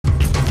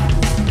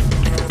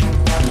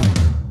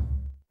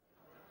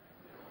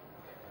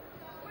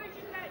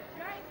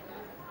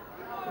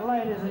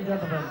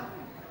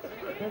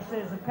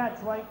is a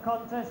catchweight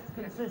contest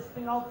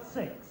consisting of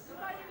 6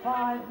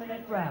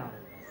 5-minute rounds.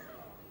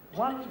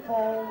 1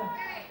 fall,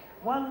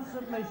 1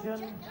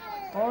 submission,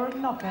 or a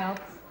knockout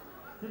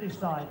to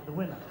decide the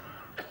winner.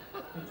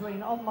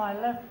 Between on my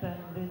left and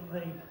in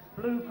the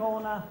blue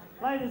corner,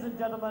 ladies and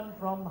gentlemen,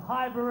 from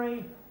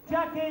Highbury,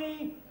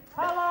 JP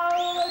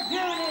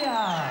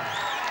Jnr.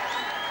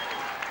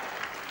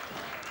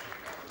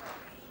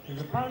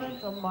 His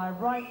opponent on my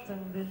right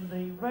and in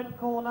the red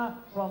corner,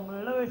 from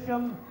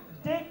Lewisham,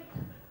 Dick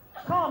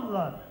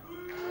Conlon.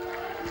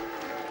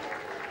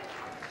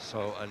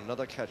 So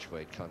another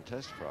catchweight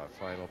contest for our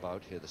final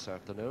bout here this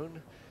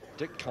afternoon.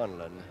 Dick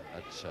Conlon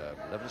at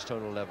 11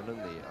 stone 11 in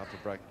the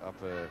upper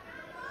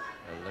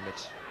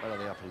limit, right on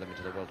the upper limit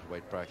of the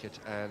welterweight bracket,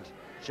 and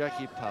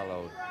JP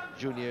Pallo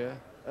Jr.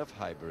 of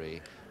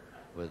Highbury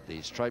with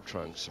the striped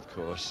trunks, of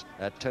course,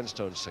 at 10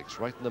 stone 6,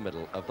 right in the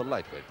middle of the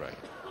lightweight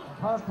bracket.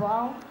 First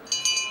round.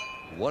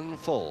 1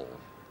 fall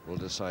will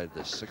decide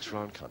this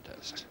 6-round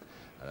contest,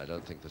 and I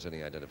don't think there's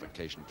any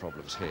identification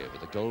problems here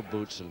with the gold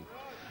boots and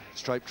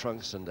striped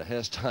trunks and the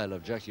hairstyle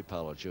of JP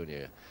Pallo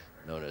Jr.,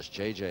 known as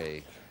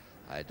JJ.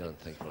 I don't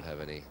think we'll have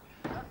any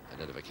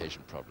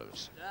identification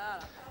problems.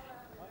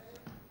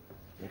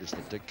 Notice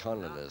that Dick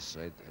Conlon is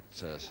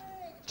a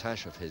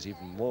tash of his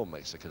even more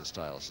Mexican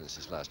style since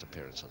his last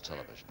appearance on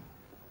television.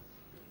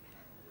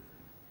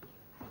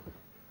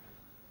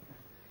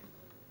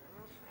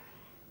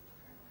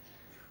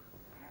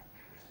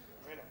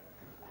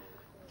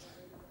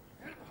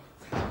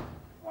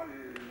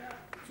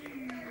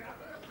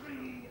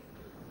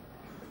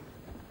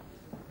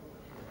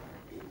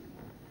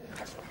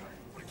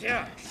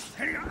 Yeah.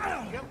 Bring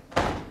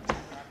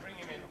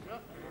him in.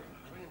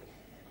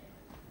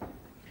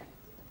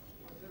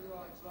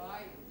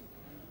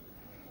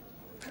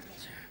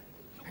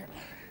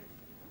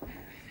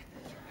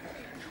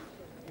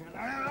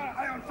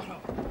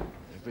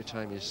 Every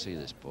time you see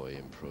this boy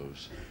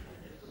improves.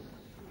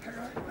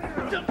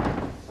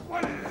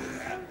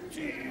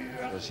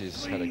 Because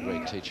he's had a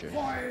great teacher.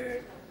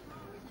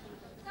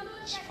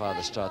 His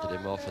father started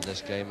him off in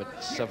this game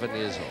at 7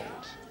 years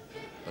old,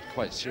 but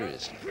quite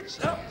seriously. He's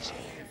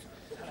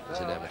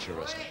an amateur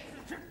wrestler.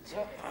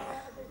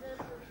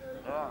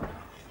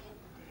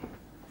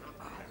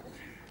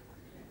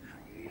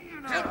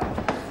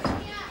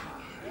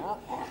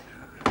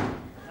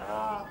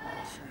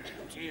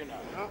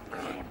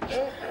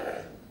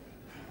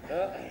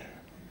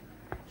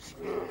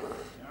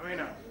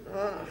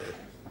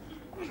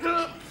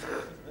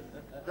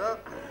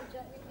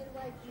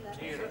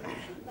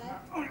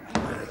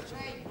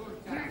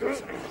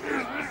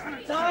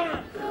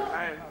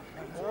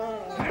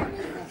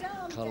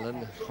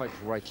 Conlon quite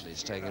rightly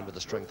staying in with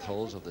the strength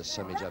holds of the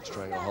semi-jab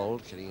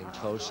stranglehold, getting in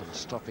close and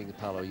stopping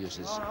Pallo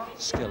uses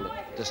skill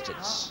at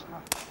distance.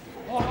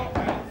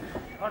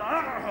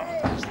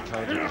 As the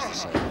counter is the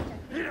same.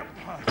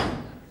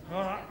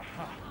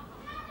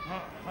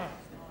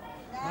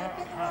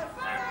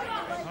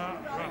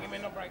 Bring him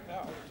in, don't break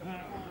that.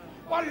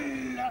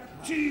 1,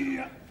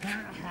 2.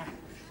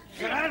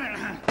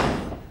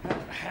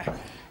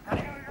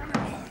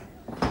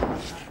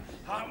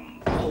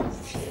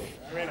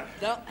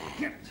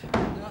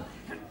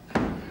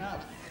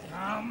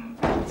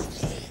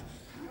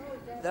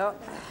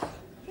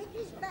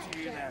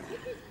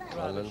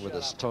 Conlon with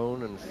a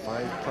stone and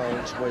 5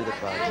 pounds weight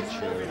advantage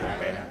here in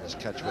this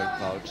catchweight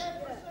bout.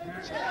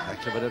 It's a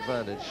heck of an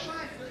advantage.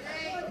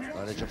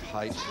 Advantage of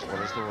height as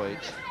well as the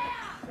weight.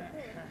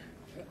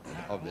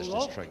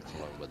 Obviously strength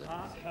along with it.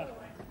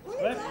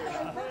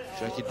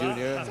 JP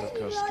Jnr. of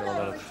course got a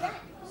lot of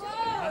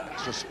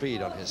extra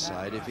speed on his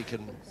side if he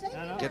can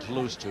get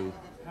loose to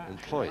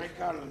employ it.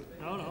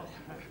 No.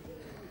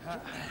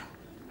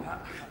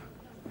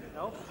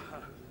 Nope.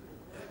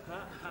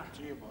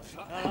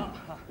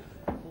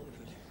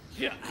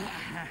 Yeah.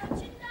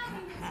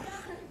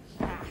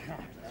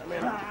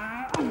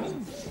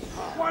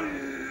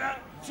 1,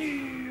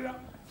 2,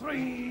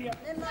 3.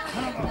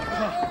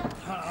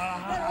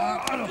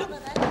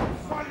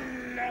 1,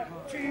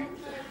 2.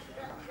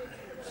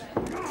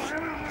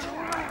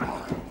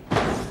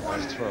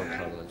 Nice throw,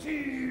 Conlon.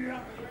 2,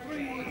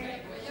 3,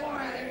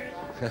 4,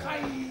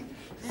 5,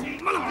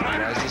 6.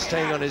 He's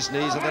staying on his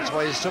knees, and that's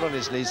why he stood on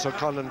his knees, so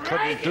Conlon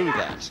couldn't do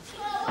that.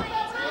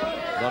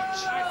 Not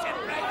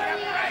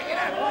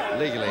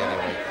legally,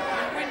 anyway.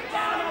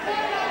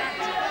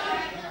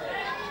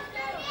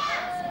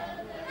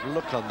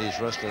 Look on these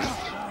wrestlers,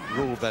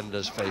 rule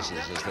benders'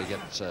 faces as they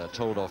get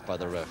told off by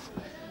the ref.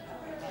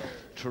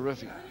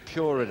 Terrific,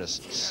 pure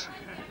innocence.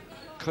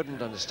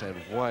 Couldn't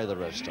understand why the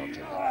ref stopped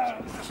him.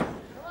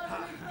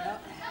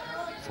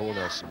 Full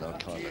Nelson now,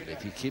 Conlon.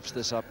 If he keeps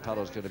this up,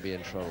 Pallo's going to be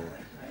in trouble.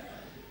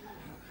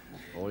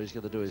 All he's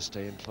got to do is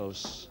stay in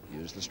close,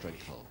 use the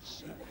strength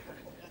holds.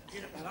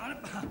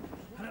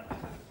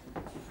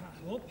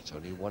 It's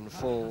only 1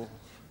 fall.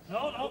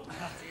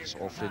 It's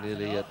awfully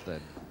nearly it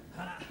then.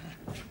 No.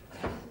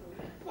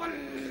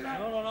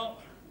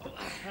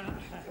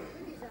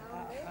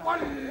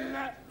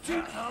 1,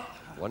 2.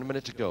 1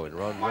 minute to go in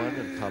round 1,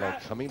 and Pallo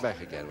coming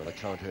back again with a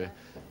counter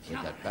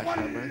with that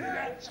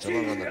backhammer. Still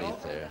on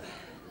underneath there.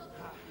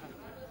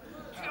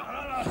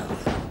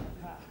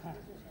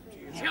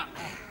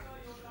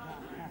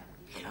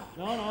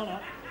 No.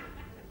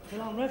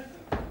 Still on wrist.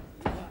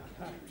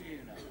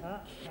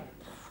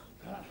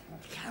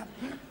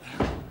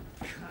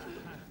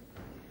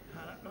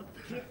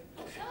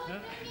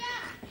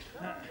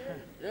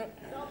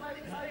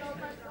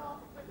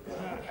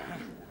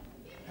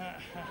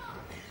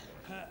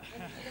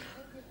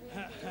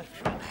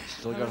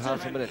 Still got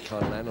half a minute,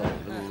 Conlon, or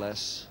a little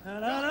less.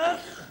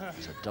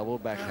 There's a double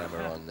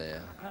backhammer on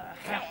there.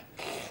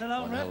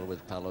 One held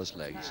with Pallo's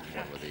legs and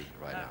one with the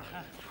right arm.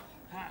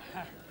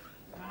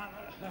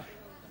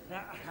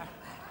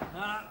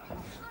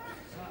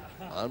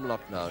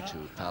 Unlocked now to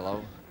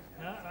Pallo.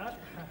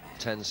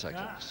 10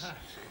 seconds.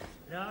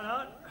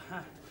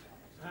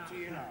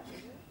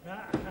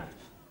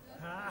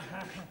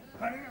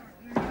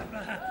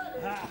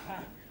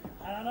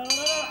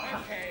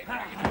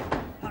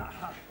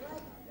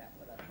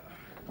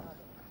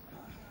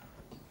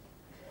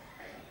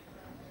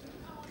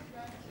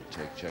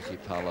 Take Jackie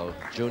Pallo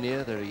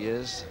Jr. There he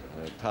is.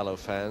 Pallo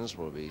fans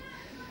will be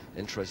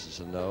interested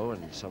to know,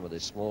 and some of the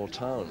small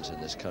towns in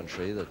this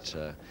country,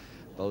 that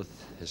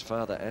both his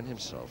father and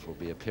himself will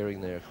be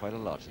appearing there quite a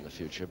lot in the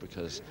future,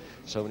 because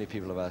so many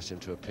people have asked him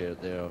to appear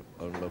at their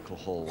own local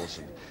halls,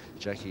 and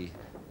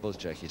both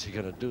Jackies are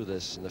going to do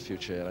this in the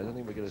future, and I don't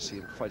think we're going to see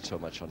him quite so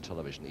much on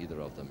television, either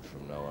of them,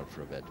 from now on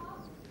for a bit.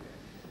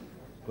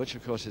 Which,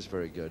 of course, is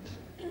very good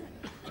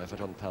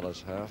effort on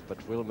Pallo's half, but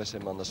we'll miss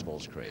him on the small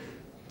screen.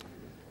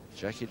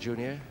 Jackie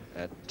Jr.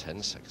 at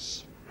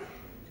 10-6.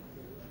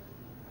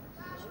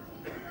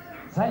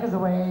 Seconds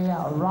away,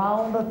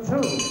 round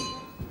 2.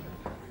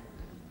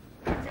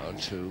 Round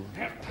 2,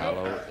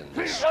 Pallo in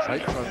the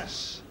striped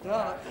trunks,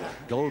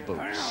 gold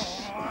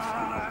boots,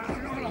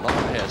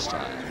 long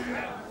hairstyle,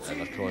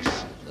 and of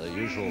course the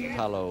usual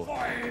Pallo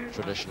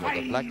tradition of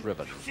the black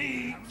ribbon,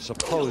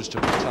 supposed to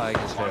be tying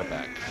his hair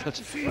back,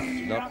 but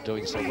not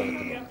doing so well at the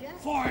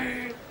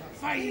moment.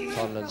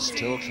 Conlon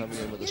still coming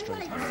in with the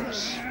strength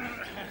moves.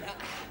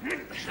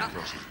 Of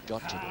course, he's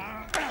got to do.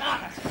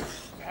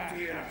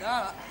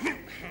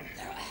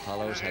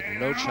 Pallo's had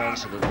no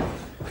chance of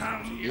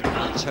even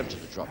attempting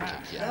a drop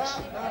kick yet.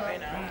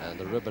 And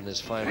the ribbon is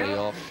finally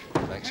off.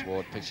 Max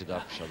Ward picks it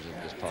up, shoves it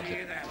in his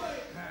pocket.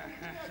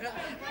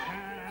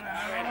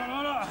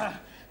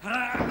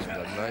 He's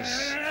got a nice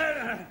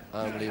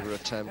arm lever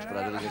attempt, but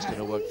I don't think it's going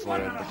to work for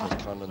him, because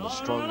Conlon, the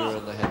stronger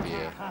and the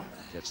heavier,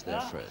 gets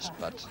there first.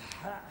 But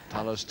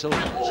Pallo still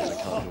manages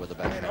to counter with the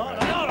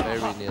backhand,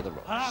 very near the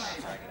ropes.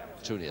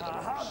 Too near the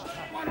ropes.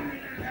 1,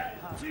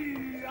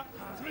 2,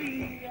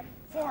 3,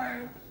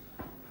 4.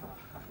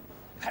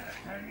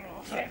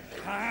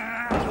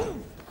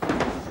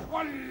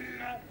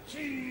 1,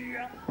 2,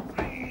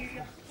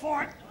 3,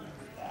 4.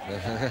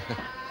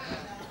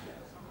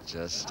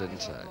 Just in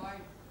time.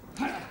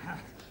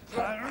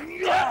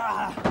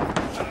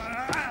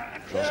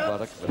 Cross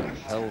buttock, but a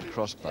held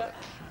cross buttock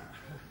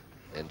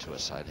into a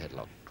side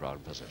headlock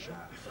ground position.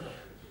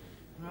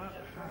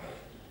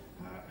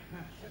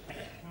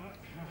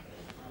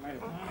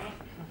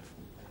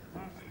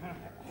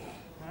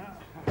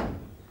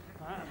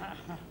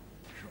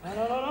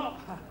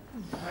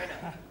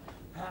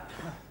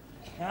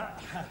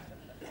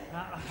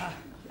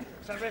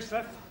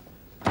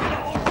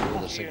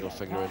 With a single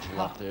finger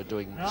interlock, they're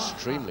doing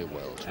extremely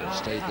well to have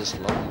stayed this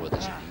long with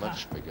this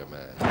much bigger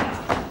man.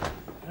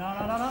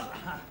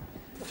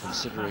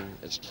 Considering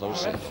it's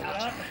close in all the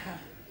time.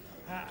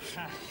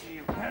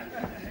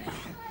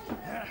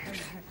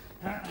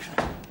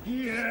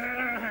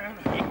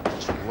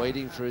 Just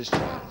waiting for his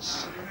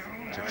chance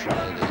to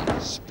try the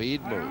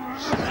speed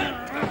moves.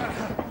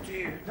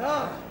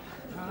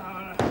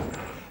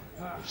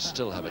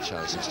 Still have a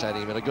chance of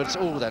standing him in a good...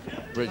 Oh,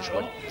 that bridge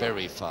went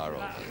very far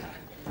over.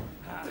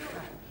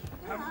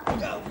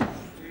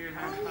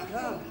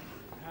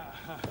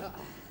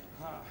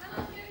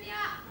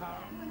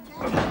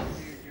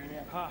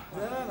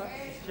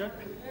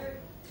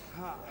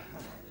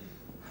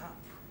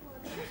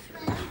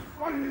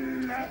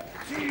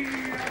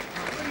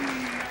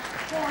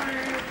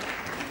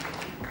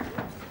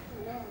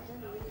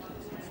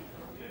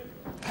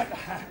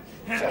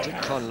 Dick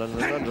Conlon,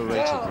 an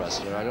underrated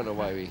wrestler. I don't know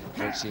why we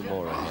don't see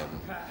more of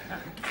him.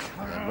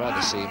 I'd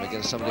rather see him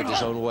against somebody of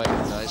his own weight.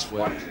 Nice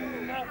work. 1,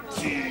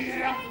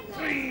 2,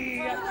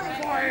 3,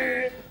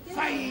 4,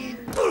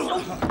 5.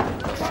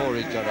 Before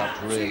he got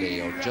up,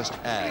 really, or just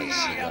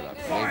as he got up.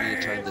 Maybe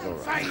he timed it all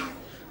right.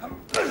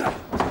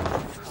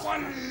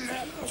 1,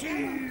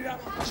 2,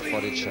 His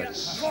body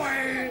checks.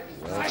 Well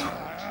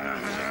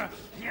timed.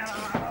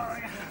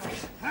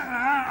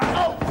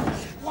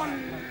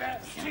 1,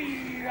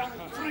 2,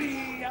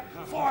 3,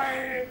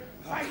 4,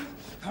 5.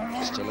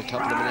 Still a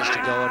couple of minutes to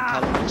go, and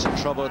Pallo's in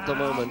trouble at the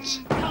moment.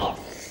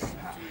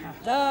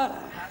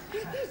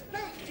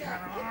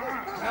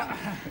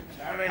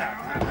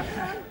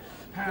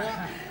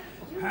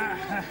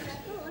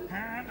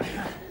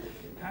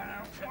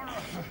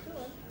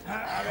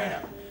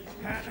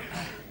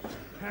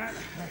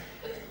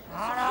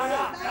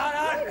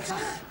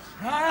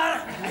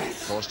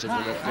 Forced him to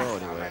let go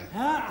anyway.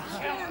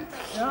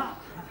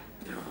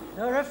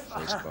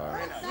 Face bar.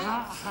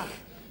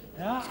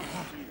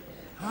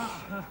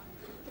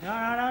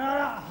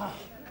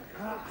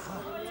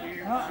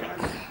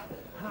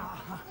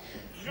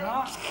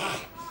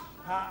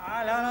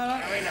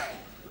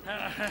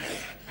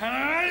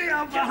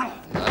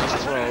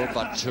 Nice throw,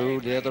 but too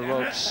near the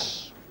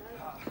ropes.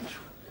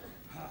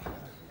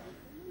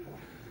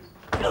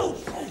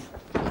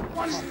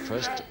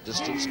 First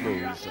distance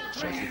move that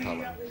JP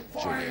Pallo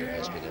Jr.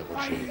 has been able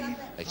to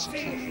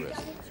execute really.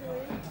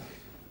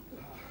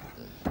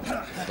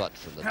 The butt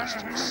from the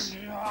distance.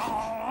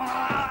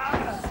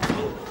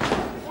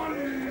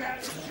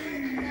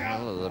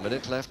 Well, a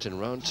minute left in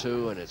round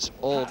 2, and it's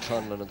all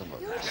Conlon at the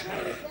moment.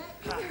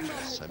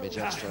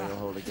 Semi-jump trying to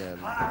hold again.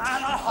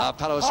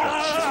 Pallo switch.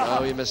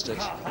 Oh, he missed it.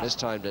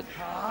 Mistimed it.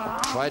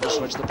 Tried to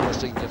switch the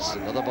posting. Gets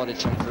another body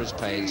check for his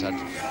pains. Had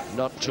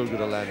not too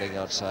good a landing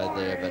outside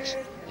there, but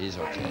he's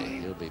okay.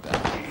 He'll be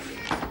back.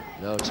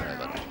 No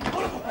time at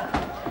all.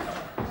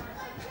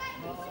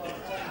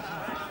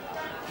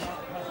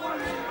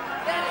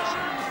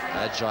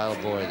 Agile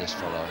boy, this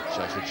fellow,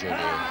 JP Jr.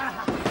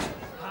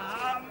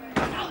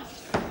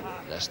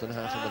 Less than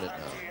half a minute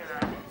now.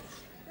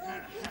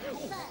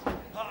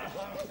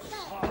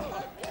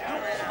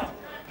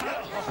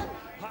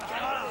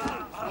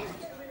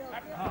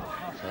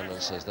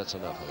 Conlon says that's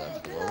enough of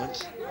that for the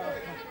moment.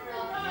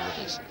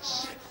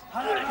 Releases.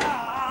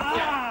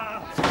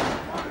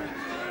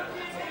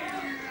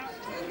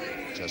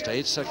 Just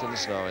 8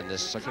 seconds now in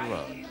this second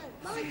round.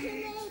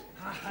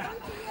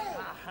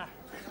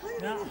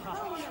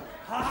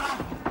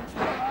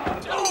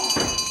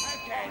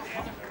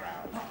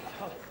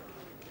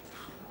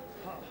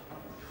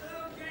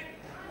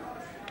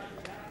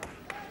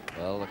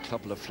 Well, a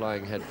couple of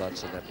flying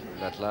headbutts and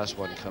that last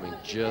one coming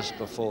just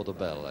before the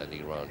bell,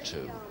 ending round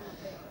 2.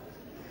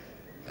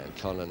 And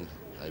Conlon,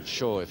 I'm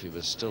sure if he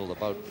was still the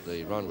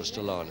round was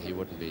still on, he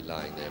wouldn't be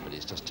lying there, but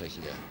he's just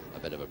taking a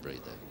bit of a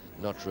breather.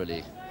 Not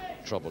really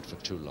troubled for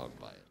too long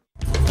by it.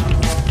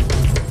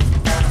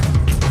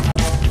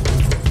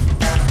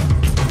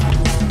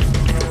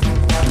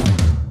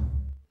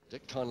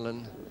 Dick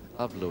Conlon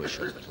of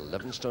Lewisham at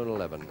 11 stone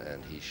 11,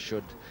 and he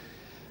should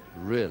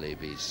really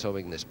be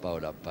sewing this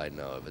bout up by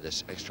now over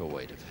this extra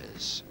weight of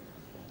his.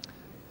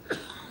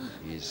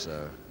 He's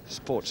a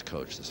sports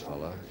coach, this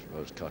fella,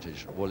 Rose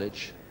Cottage,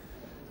 Woolwich,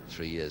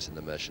 3 years in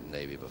the Merchant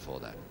Navy before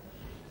that.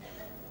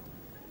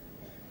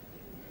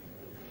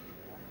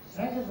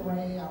 Second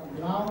way of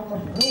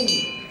round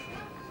 3.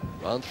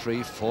 Round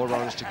 3, 4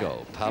 rounds to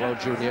go. Pallo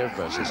Jr.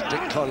 versus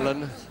Dick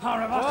Conlon.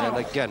 And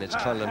again, it's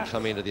Conlon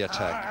coming to the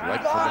attack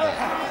right from the back.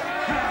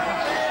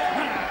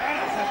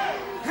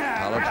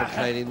 Pallo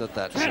complaining that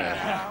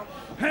hair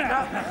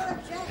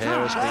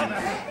has been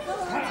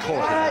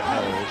caught in that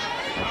hold.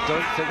 I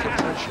don't think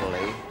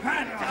intentionally.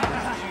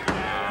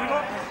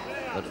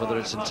 But whether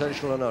it's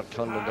intentional or not,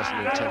 Conlon doesn't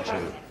intend to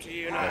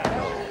let go.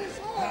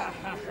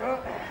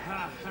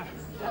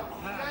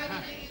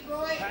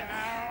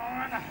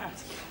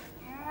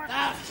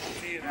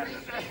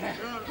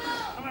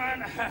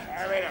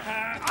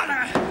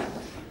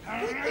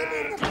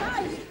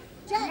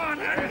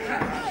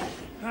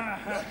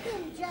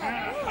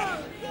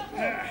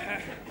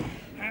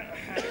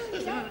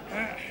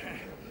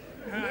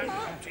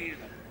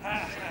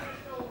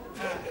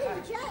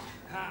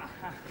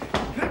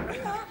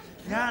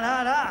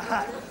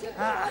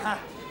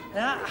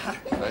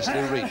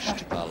 Nicely reached,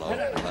 Pallo,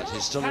 but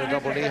he's still in a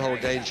double knee hold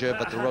danger,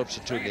 but the ropes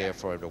are too near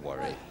for him to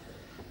worry.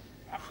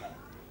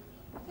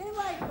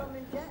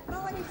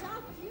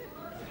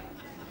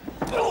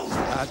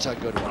 That's a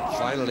good one.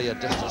 Finally, a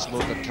distance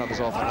move that comes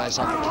off a nice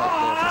uppercut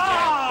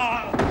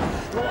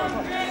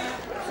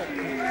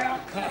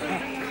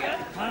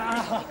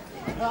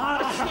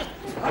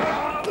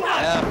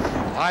there.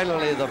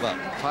 Finally the butt.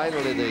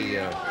 Finally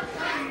the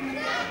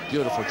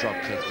beautiful drop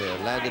kick there.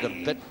 Landed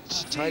a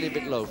tiny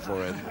bit low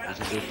for him. He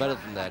can do better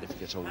than that if he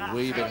gets a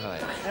wee bit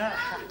higher.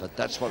 But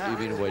that's what we've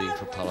been waiting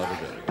for Pallo to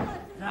do.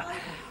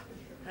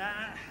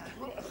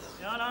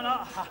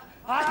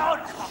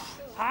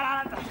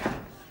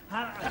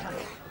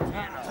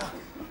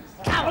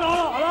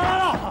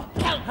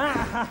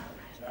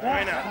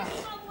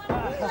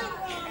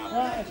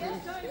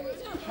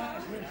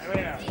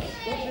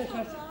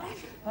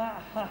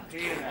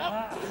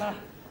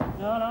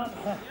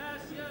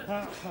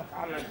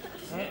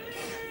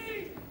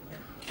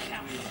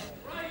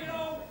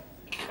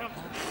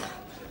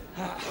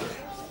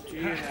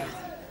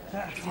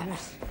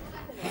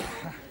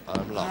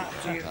 I'm locked,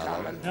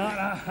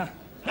 Pallo.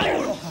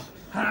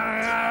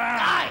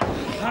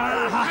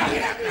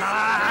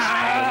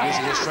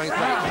 Using his strength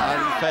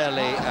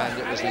unfairly, and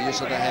it was the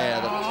use of the hair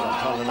that got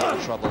Conlon out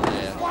of trouble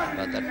there,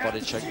 but that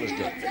body check was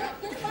good.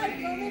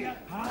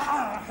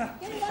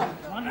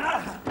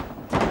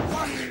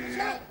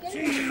 1,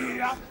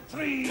 2,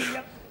 3.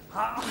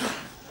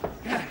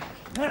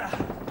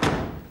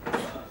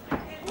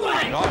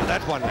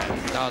 that one.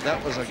 Now,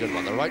 that was a good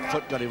one. The right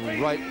foot got him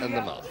right in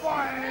the mouth.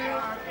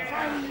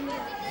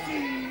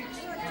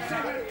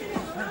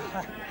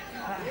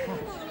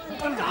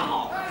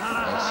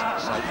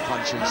 Nice side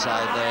punch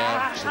inside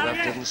there. The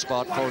ref didn't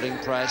spot folding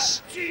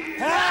press.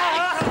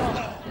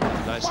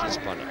 Nicely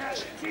spun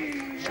out.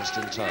 Just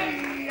in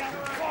time.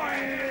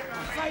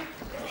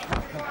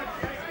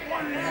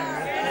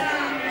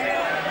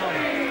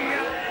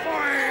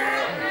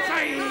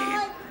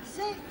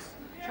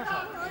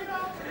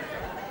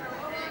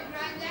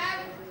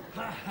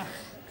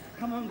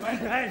 Come on, Greg.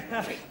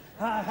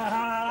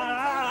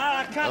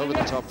 Over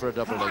the top for a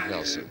double leg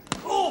Nelson.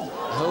 Oh,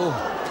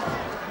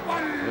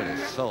 really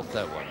felt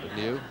that one, didn't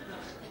you?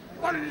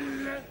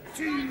 1,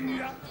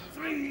 2,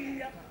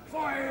 3,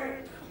 4,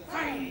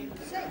 5,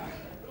 6.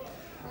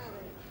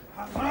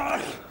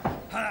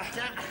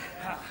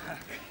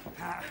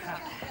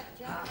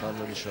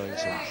 Conlon showing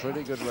some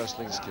pretty good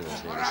wrestling skills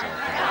here this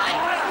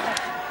afternoon,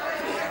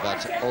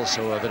 but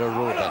also a bit of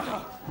rule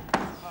bending.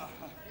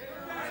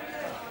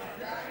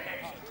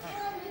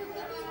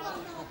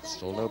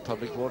 Still no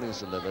public warnings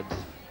delivered.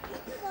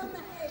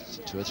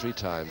 2 or 3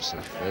 times,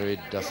 some very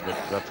definite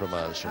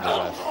reprimands from the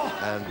ref,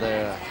 and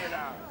there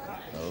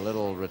a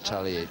little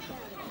retaliation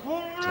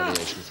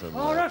from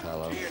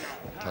Pallo.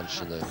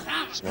 Punch in the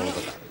small of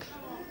the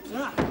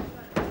back.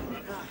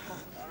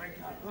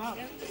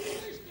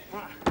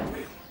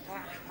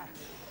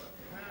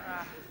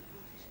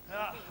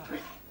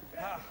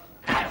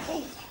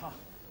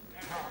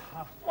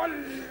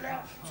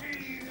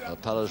 Well,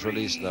 Pallo's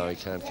released now. He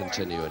can't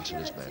continue until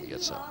his man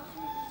gets up.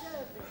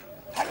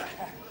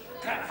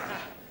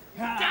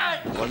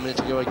 1 minute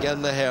to go.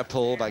 Again, the hair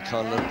pull by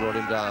Conlon brought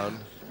him down.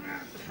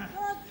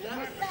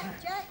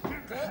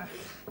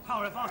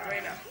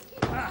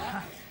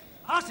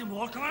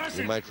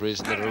 You might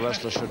reason that a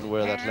wrestler shouldn't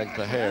wear that length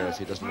of hair if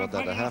he doesn't want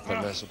that to happen.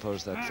 I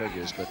suppose that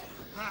figures, but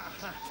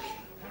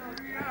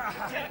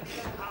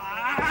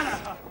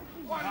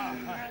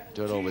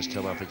don't always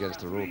come up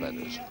against the rule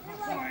benders.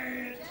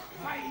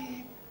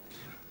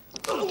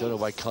 Don't know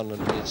why Conlon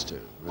needs to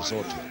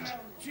resort to it.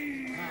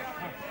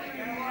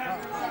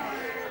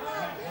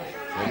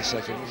 30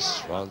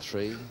 seconds, round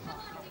 3.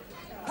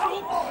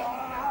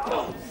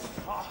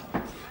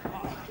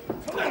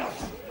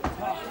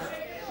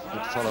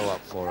 Good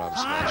follow-up forearm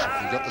smash.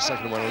 If you got the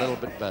second one a little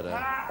bit better.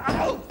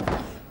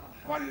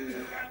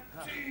 1,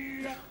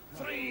 2,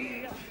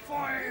 3,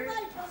 4,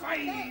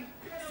 5,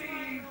 6.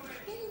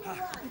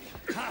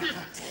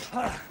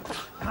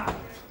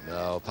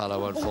 No, Pallo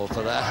won't fall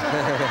for that.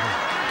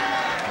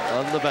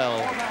 On the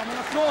bell. I'm on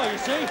the floor, you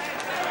see.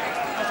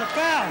 That's a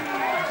foul.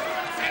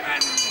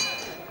 7.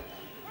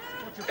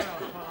 What's your foul,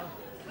 Pallo?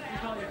 You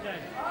thought you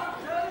dead.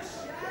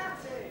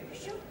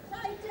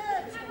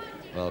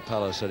 Well,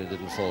 Pallo said he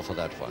didn't fall for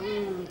that one.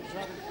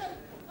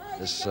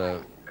 This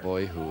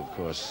boy, who, of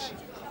course,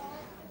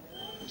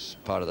 is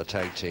part of the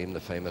tag team, the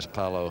famous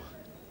Pallo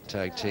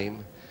tag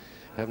team.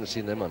 Haven't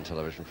seen them on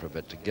television for a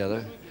bit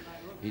together.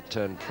 He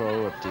turned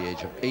pro at the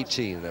age of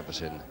 18. That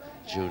was in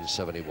June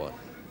 '71.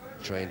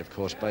 Trained, of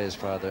course, by his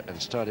father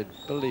and started,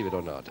 believe it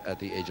or not, at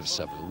the age of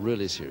 7,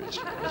 really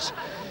seriously.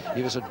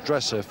 He was a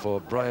dresser for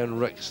Brian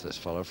Ricks, this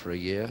fellow, for a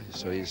year.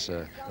 So he's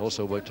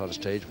also worked on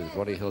stage with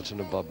Ronnie Hilton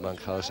and Bob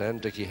Monkhouse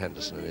and Dickie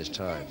Henderson in his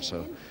time.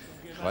 So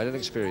quite an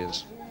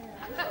experience.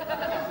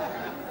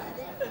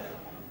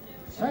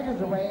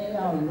 Seconds away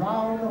on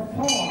round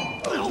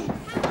 4.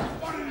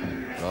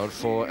 Round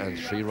 4 and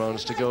 3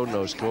 rounds to go.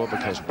 No score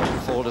because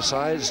 1-4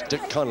 decides.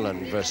 Dick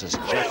Conlon versus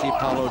Jackie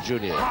Pallo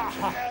Jr.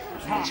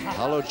 It's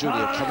Pallo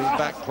Jr. coming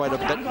back quite a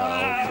bit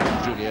now.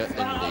 Jr. in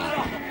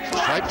the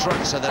stripe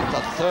trunks, and then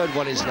the third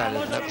one is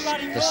landed. That was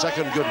the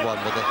second good one,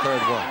 but the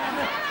third one.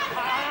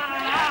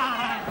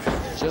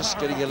 Just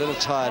getting a little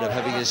tired of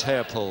having his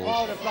hair pulled.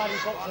 Oh, the bloody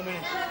box a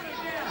minute.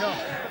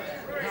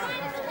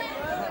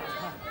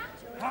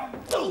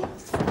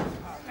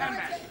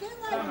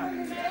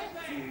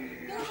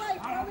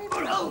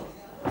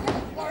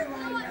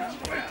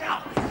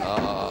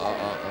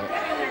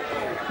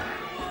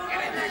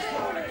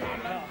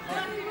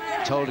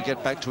 Told to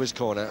get back to his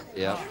corner.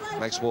 Yeah,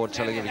 Max Ward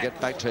telling him to get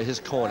back to his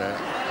corner.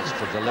 It's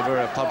to deliver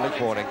a public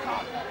warning.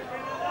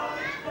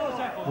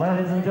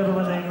 Ladies and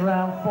gentlemen, in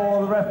round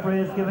 4, the referee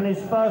has given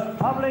his first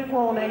public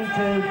warning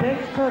to Dick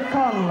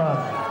Conlon.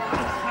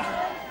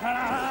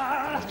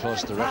 Of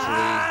course, the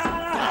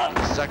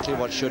referee, exactly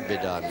what should be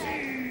done,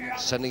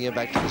 sending him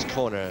back to his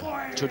corner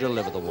to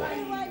deliver the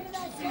warning.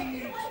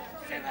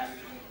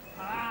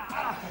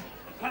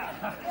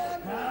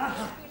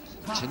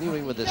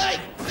 Continuing with this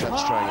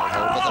traps triangle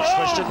hold, but the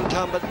switch didn't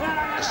come, but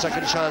a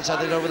second chance, I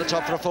think, over the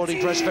top for a folding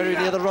press, very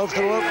near the ropes,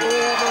 almost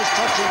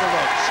touching the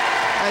ropes.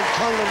 And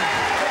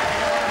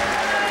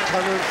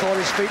Conlon thought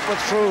his feet were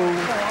through.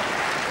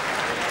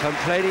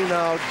 Complaining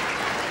now,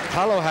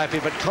 Pallo happy,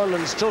 but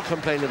Conlon still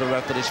complaining to the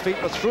ref that his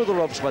feet were through the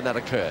ropes when that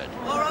occurred.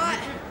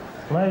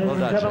 Ladies and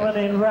gentlemen,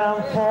 in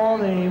round 4,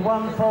 the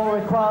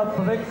 1-4 required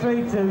for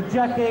victory to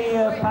Jackie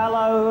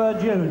Pallo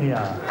Jr.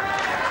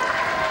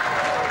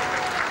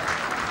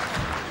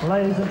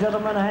 Ladies and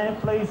gentlemen, a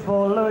hand please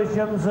for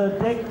Lewisham's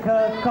Dick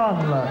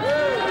Conlon.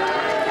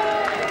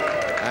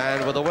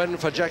 And with a win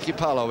for Jackie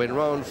Pallo in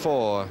round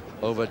 4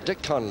 over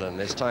Dick Conlon,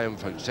 it's time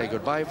to say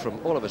goodbye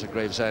from all of us at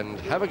Gravesend.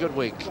 Have a good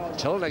week.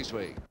 Till next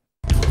week.